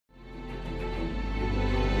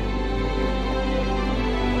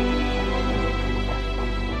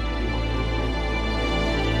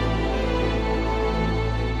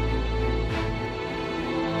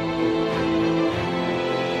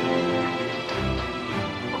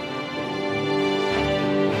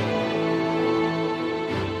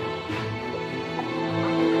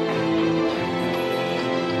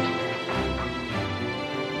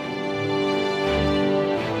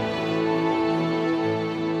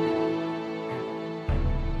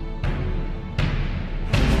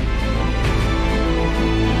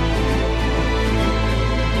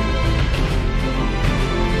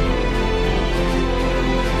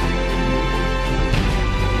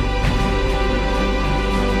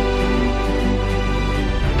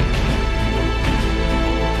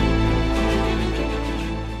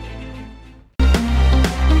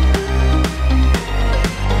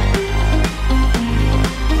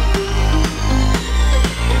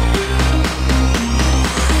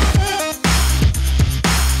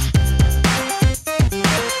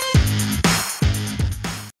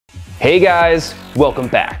Hey guys, welcome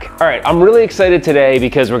back. All right, I'm really excited today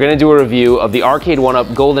because we're gonna do a review of the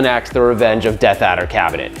Arcade1up Golden Axe The Revenge of Death Adder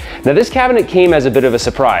cabinet. Now this cabinet came as a bit of a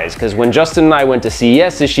surprise because when Justin and I went to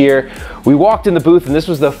CES this year, we walked in the booth and this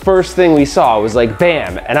was the first thing we saw. It was like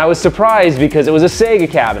bam, and I was surprised because it was a Sega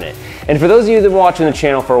cabinet. And for those of you that have been watching the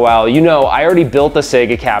channel for a while, you know I already built a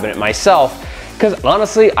Sega cabinet myself. Because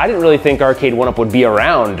honestly, I didn't really think Arcade1up would be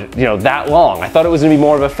around, that long. I thought it was gonna be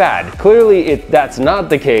more of a fad. Clearly, that's not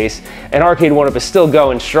the case, and Arcade1up is still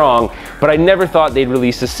going strong, but I never thought they'd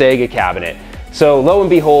release a Sega cabinet. So lo and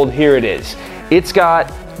behold, here it is. It's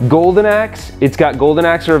got Golden Axe, it's got Golden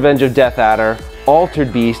Axe Revenge of Death Adder,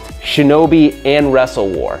 Altered Beast, Shinobi, and Wrestle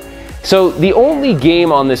War. So the only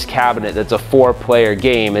game on this cabinet that's a 4-player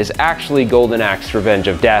game is actually Golden Axe Revenge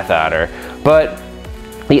of Death Adder, but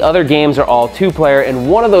the other games are all 2-player, and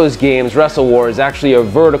one of those games, Wrestle War, is actually a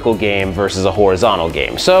vertical game versus a horizontal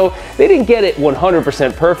game. So they didn't get it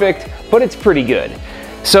 100% perfect, but it's pretty good.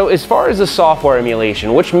 So as far as the software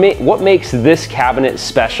emulation, what makes this cabinet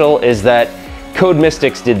special is that Code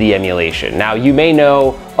Mystics did the emulation. Now you may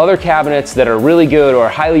know other cabinets that are really good or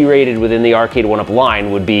highly rated within the Arcade1up line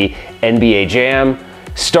would be NBA Jam,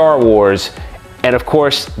 Star Wars, and of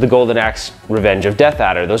course, the Golden Axe Revenge of Death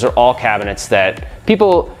Adder. Those are all cabinets that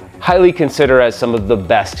people highly consider as some of the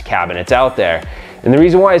best cabinets out there. And the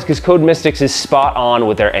reason why is because Code Mystics is spot on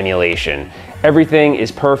with their emulation. Everything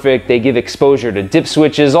is perfect. They give exposure to dip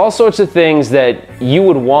switches, all sorts of things that you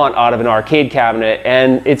would want out of an arcade cabinet.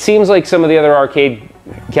 And it seems like some of the other arcade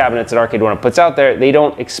cabinets that Arcade1up puts out there, they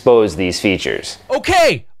don't expose these features.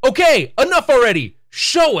 Okay, enough already.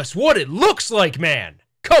 Show us what it looks like, man.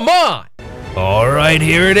 Come on. All right,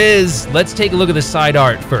 here it is. Let's take a look at the side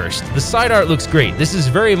art first. The side art looks great. This is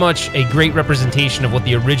very much a great representation of what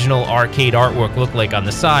the original arcade artwork looked like on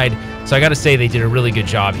the side, so I gotta say they did a really good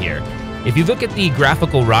job here. If you look at the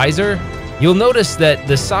graphical riser, you'll notice that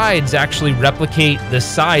the sides actually replicate the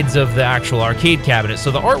sides of the actual arcade cabinet,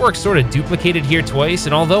 so the artwork's sort of duplicated here twice,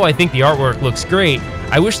 and although I think the artwork looks great,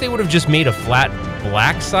 I wish they would have just made a flat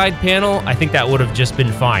black side panel. I think that would have just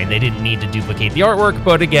been fine. They didn't need to duplicate the artwork,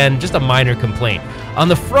 but again, just a minor complaint. On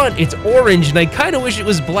the front, it's orange, and I kind of wish it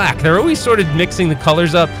was black. They're always sort of mixing the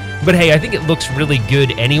colors up, but hey, I think it looks really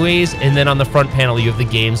good anyways, and then on the front panel, you have the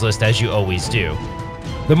games list as you always do.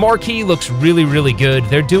 The marquee looks really, really good.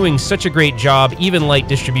 They're doing such a great job, even light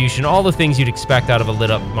distribution, all the things you'd expect out of a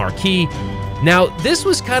lit-up marquee. Now, this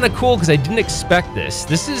was kind of cool because I didn't expect this.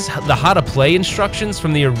 This is the how to play instructions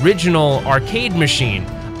from the original arcade machine.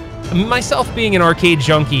 Myself being an arcade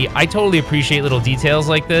junkie, I totally appreciate little details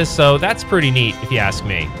like this, so that's pretty neat if you ask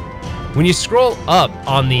me. When you scroll up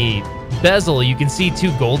on the bezel, you can see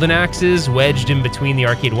 2 golden axes wedged in between the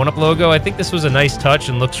Arcade1up logo. I think this was a nice touch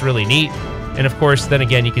and looks really neat. And of course, then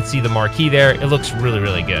again, you can see the marquee there. It looks really,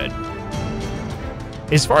 really good.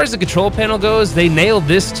 As far as the control panel goes, they nailed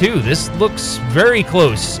this too. This looks very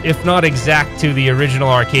close, if not exact, to the original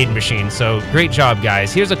arcade machine. So great job,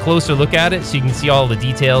 guys. Here's a closer look at it so you can see all the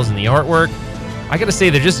details in the artwork. I gotta say,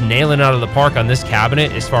 they're just nailing out of the park on this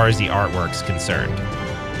cabinet as far as the artwork's concerned.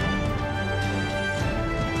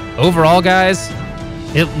 Overall, guys,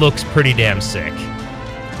 it looks pretty damn sick.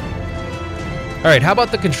 All right, how about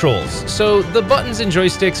the controls? So the buttons and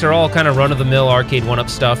joysticks are all kind of run-of-the-mill Arcade1up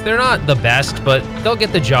stuff. They're not the best, but they'll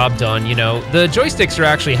get the job done, The joysticks are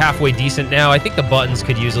actually halfway decent now. I think the buttons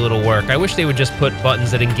could use a little work. I wish they would just put buttons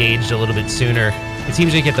that engaged a little bit sooner. It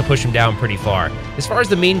seems like you have to push them down pretty far. As far as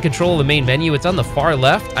the main control, the main menu, it's on the far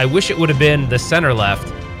left. I wish it would have been the center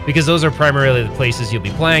left, because those are primarily the places you'll be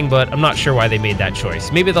playing, but I'm not sure why they made that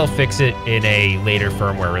choice. Maybe they'll fix it in a later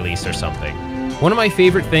firmware release or something. One of my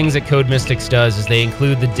favorite things that Code Mystics does is they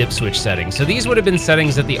include the dip switch settings. So these would have been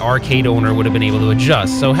settings that the arcade owner would have been able to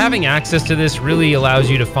adjust. So having access to this really allows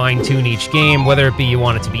you to fine-tune each game, whether it be you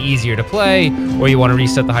want it to be easier to play, or you want to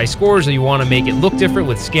reset the high scores, or you want to make it look different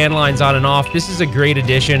with scan lines on and off. This is a great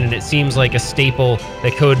addition, and it seems like a staple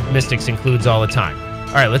that Code Mystics includes all the time.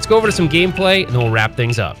 All right, let's go over to some gameplay, and then we'll wrap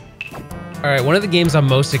things up. All right, one of the games I'm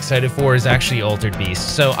most excited for is actually Altered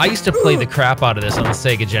Beast. So I used to play the crap out of this on the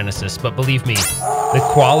Sega Genesis, but believe me, the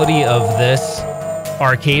quality of this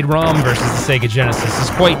arcade ROM versus the Sega Genesis is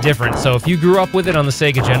quite different. So if you grew up with it on the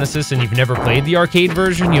Sega Genesis and you've never played the arcade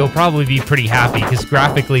version, you'll probably be pretty happy because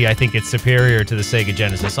graphically I think it's superior to the Sega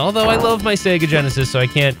Genesis. Although I love my Sega Genesis, so I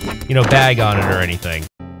can't, bag on it or anything.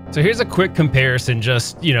 So here's a quick comparison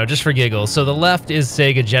just for giggles. So the left is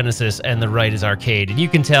Sega Genesis and the right is arcade. And you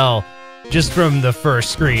can tell just from the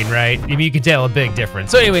first screen, right? You can tell a big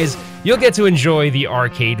difference. So anyways, you'll get to enjoy the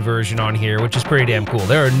arcade version on here, which is pretty damn cool.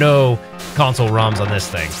 There are no console ROMs on this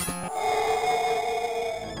thing.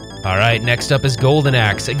 All right, next up is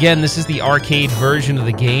GoldenAxe. Again, this is the arcade version of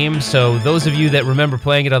the game, so those of you that remember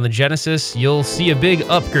playing it on the Genesis, you'll see a big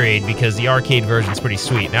upgrade because the arcade version's pretty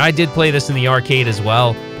sweet. Now, I did play this in the arcade as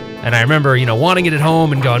well, and I remember, wanting it at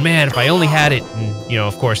home and going, man, if I only had it, and,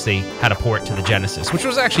 of course, they had a port to the Genesis, which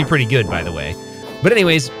was actually pretty good, by the way. But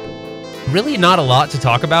anyways, really not a lot to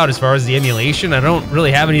talk about as far as the emulation. I don't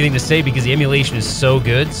really have anything to say because the emulation is so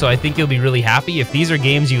good, so I think you'll be really happy. If these are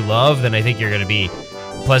games you love, then I think you're going to be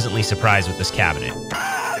pleasantly surprised with this cabinet.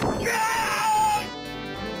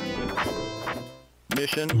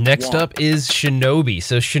 Next up is Shinobi.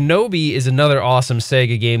 So Shinobi is another awesome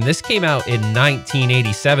Sega game. This came out in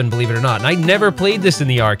 1987, believe it or not, and I never played this in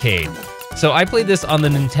the arcade. So I played this on the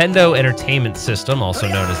Nintendo Entertainment System, also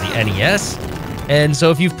known as the NES. And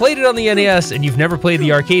so if you've played it on the NES and you've never played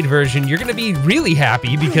the arcade version, you're going to be really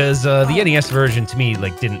happy because the NES version to me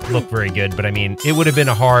didn't look very good. But I mean, it would have been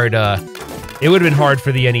hard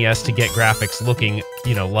for the NES to get graphics looking,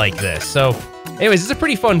 like this. So anyways, it's a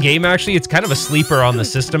pretty fun game, actually. It's kind of a sleeper on the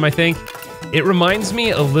system, I think. It reminds me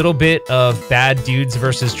a little bit of Bad Dudes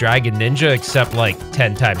versus Dragon Ninja, except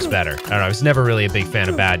 10 times better. I don't know, I was never really a big fan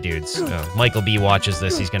of Bad Dudes. Michael B watches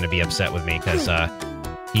this, he's going to be upset with me because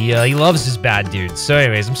he loves his Bad Dudes. So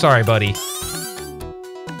anyways, I'm sorry, buddy.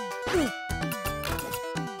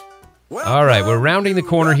 All right, we're rounding the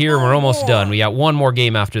corner here, and we're almost done. We got one more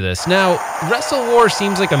game after this. Now, Wrestle War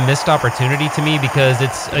seems like a missed opportunity to me because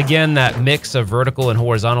it's, again, that mix of vertical and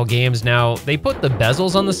horizontal games. Now, they put the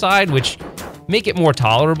bezels on the side, which make it more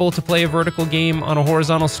tolerable to play a vertical game on a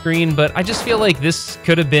horizontal screen, but I just feel like this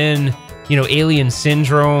could have been, Alien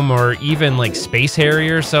Syndrome or even, Space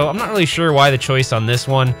Harrier, so I'm not really sure why the choice on this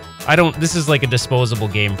one. This is like a disposable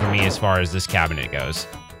game for me as far as this cabinet goes.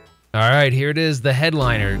 All right, here it is, the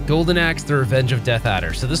headliner, GoldenAxe, The Revenge of Death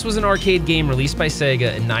Adder. So this was an arcade game released by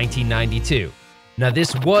Sega in 1992. Now,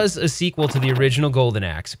 this was a sequel to the original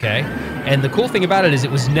GoldenAxe, okay? And the cool thing about it is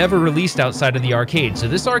it was never released outside of the arcade. So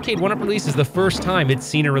this Arcade1up release is the first time it's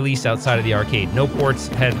seen a release outside of the arcade. No ports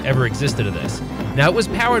had ever existed of this. Now, it was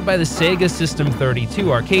powered by the Sega System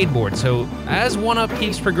 32 arcade board. So as 1UP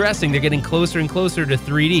keeps progressing, they're getting closer and closer to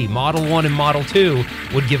 3D. Model 1 and Model 2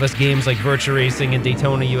 would give us games like Virtua Racing and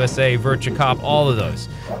Daytona USA, Virtua Cop, all of those.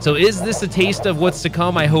 So is this a taste of what's to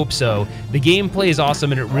come? I hope so. The gameplay is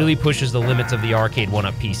awesome, and it really pushes the limits of the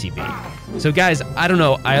Arcade1up PCB. So guys, I don't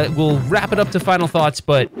know, I will wrap it up to final thoughts,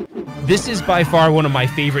 but this is by far one of my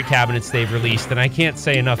favorite cabinets they've released, and I can't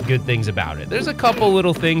say enough good things about it. There's a couple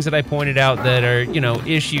little things that I pointed out that are,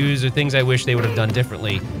 issues or things I wish they would have done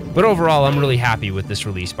differently, but overall, I'm really happy with this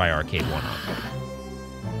release by Arcade1up.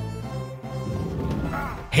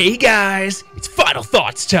 Hey guys, it's final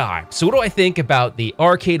thoughts time. So what do I think about the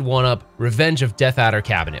Arcade1up Revenge of Death Adder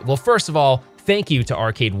cabinet? Well, first of all, thank you to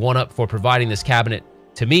Arcade1up for providing this cabinet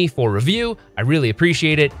to me for review. I really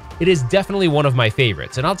appreciate it. It is definitely one of my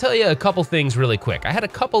favorites, and I'll tell you a couple things really quick. I had a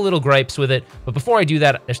couple little gripes with it, but before I do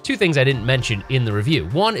that, there's two things I didn't mention in the review.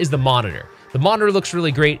 One is the monitor. The monitor looks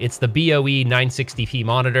really great. It's the BOE 960p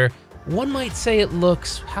monitor. One might say it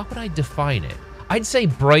looks, how would I define it? I'd say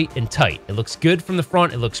bright and tight. It looks good from the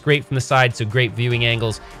front, it looks great from the side, so great viewing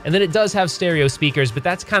angles. And then it does have stereo speakers, but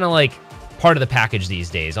that's kind of like part of the package these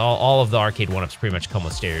days. All of the Arcade1ups pretty much come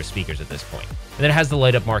with stereo speakers at this point. And then it has the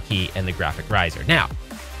light-up marquee and the graphic riser. Now,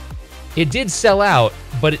 it did sell out,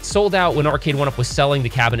 but it sold out when Arcade1up was selling the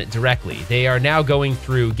cabinet directly. They are now going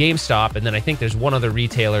through GameStop, and then I think there's one other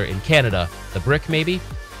retailer in Canada, The Brick maybe?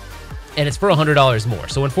 And it's for $100 more.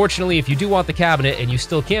 So unfortunately, if you do want the cabinet, and you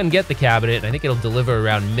still can get the cabinet, and I think it'll deliver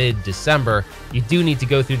around mid-December, you do need to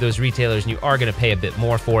go through those retailers, and you are going to pay a bit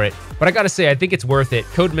more for it. But I gotta say, I think it's worth it.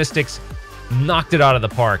 Code Mystics knocked it out of the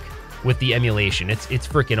park with the emulation. It's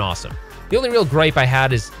freaking awesome. The only real gripe I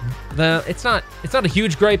had is, it's not a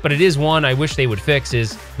huge gripe, but it is one I wish they would fix,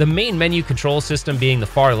 is the main menu control system being the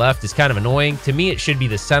far left is kind of annoying. To me, it should be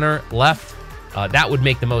the center left. That would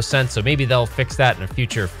make the most sense, so maybe they'll fix that in a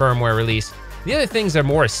future firmware release. The other things are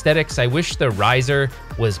more aesthetics. I wish the riser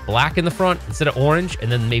was black in the front instead of orange,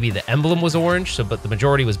 and then maybe the emblem was orange, but the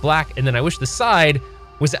majority was black, and then I wish the side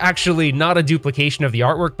was actually not a duplication of the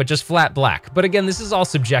artwork, but just flat black. But again, this is all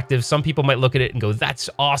subjective. Some people might look at it and go,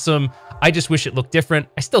 that's awesome. I just wish it looked different.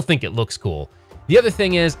 I still think it looks cool. The other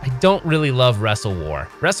thing is, I don't really love Wrestle War.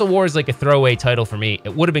 Wrestle War is like a throwaway title for me.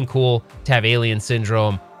 It would have been cool to have Alien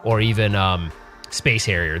Syndrome or even Space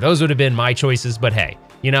Harrier. Those would have been my choices, but hey,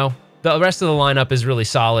 the rest of the lineup is really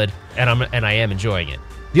solid, and I am enjoying it.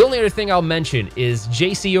 The only other thing I'll mention is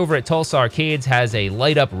JC over at TULSA Arcades has a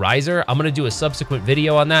light-up riser. I'm going to do a subsequent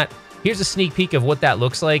video on that. Here's a sneak peek of what that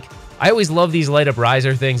looks like. I always love these light-up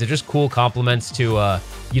riser things. They're just cool compliments to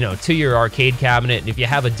you know, to your arcade cabinet. And if you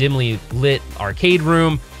have a dimly lit arcade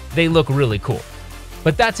room, they look really cool.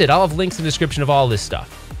 But that's it. I'll have links in the description of all this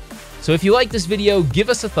stuff. So if you like this video, give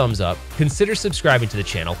us a thumbs up, consider subscribing to the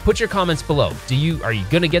channel, put your comments below. Are you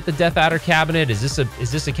gonna get the Death Adder cabinet? Is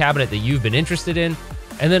this a cabinet that you've been interested in?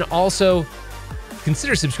 And then also,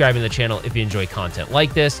 consider subscribing to the channel if you enjoy content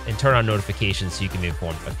like this, and turn on notifications so you can be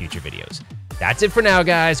informed of future videos. That's it for now,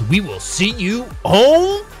 guys. We will see you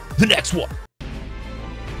on the next one.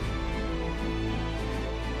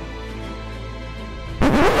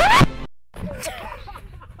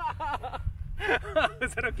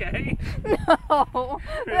 Is that okay? No.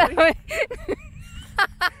 Really?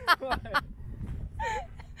 What?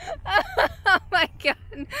 Oh my god,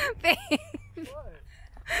 babe. What?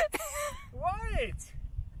 What?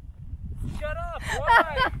 Shut up,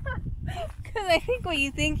 why? Because I think what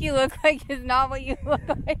you think you look like is not what you look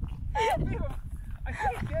like. I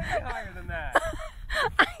can't get any higher than that.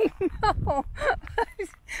 I know.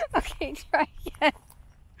 Okay, try again.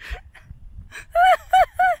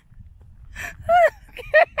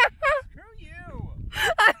 Screw you!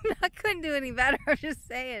 I'm not going to do any better, I'm just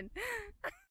saying.